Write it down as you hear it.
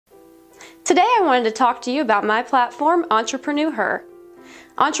Today I wanted to talk to you about my platform, Entrepreneur Her.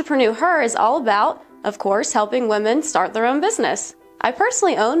 Entrepreneur Her is all about, of course, helping women start their own business. I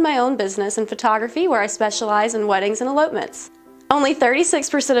personally own my own business in photography where I specialize in weddings and elopements. Only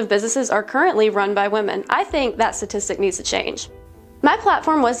 36% of businesses are currently run by women. I think that statistic needs to change. My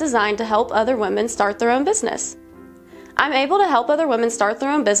platform was designed to help other women start their own business. I'm able to help other women start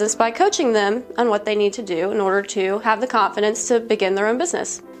their own business by coaching them on what they need to do in order to have the confidence to begin their own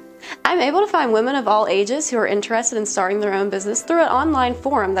business. I'm able to find women of all ages who are interested in starting their own business through an online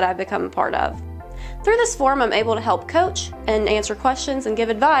forum that I've become a part of. Through this forum, I'm able to help coach and answer questions and give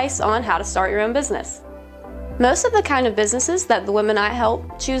advice on how to start your own business. Most of the kind of businesses that the women I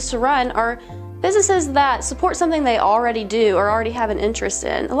help choose to run are businesses that support something they already do or already have an interest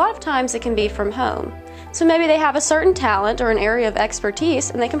in. A lot of times it can be from home. So maybe they have a certain talent or an area of expertise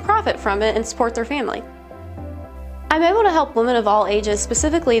and they can profit from it and support their family. I'm able to help women of all ages.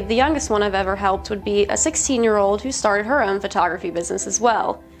 Specifically, the youngest one I've ever helped would be a 16-year-old who started her own photography business as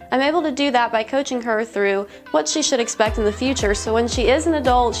well. I'm able to do that by coaching her through what she should expect in the future, so when she is an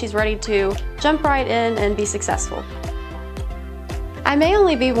adult, she's ready to jump right in and be successful. I may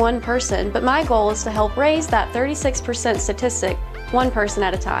only be one person, but my goal is to help raise that 36% statistic one person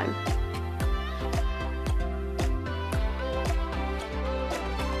at a time.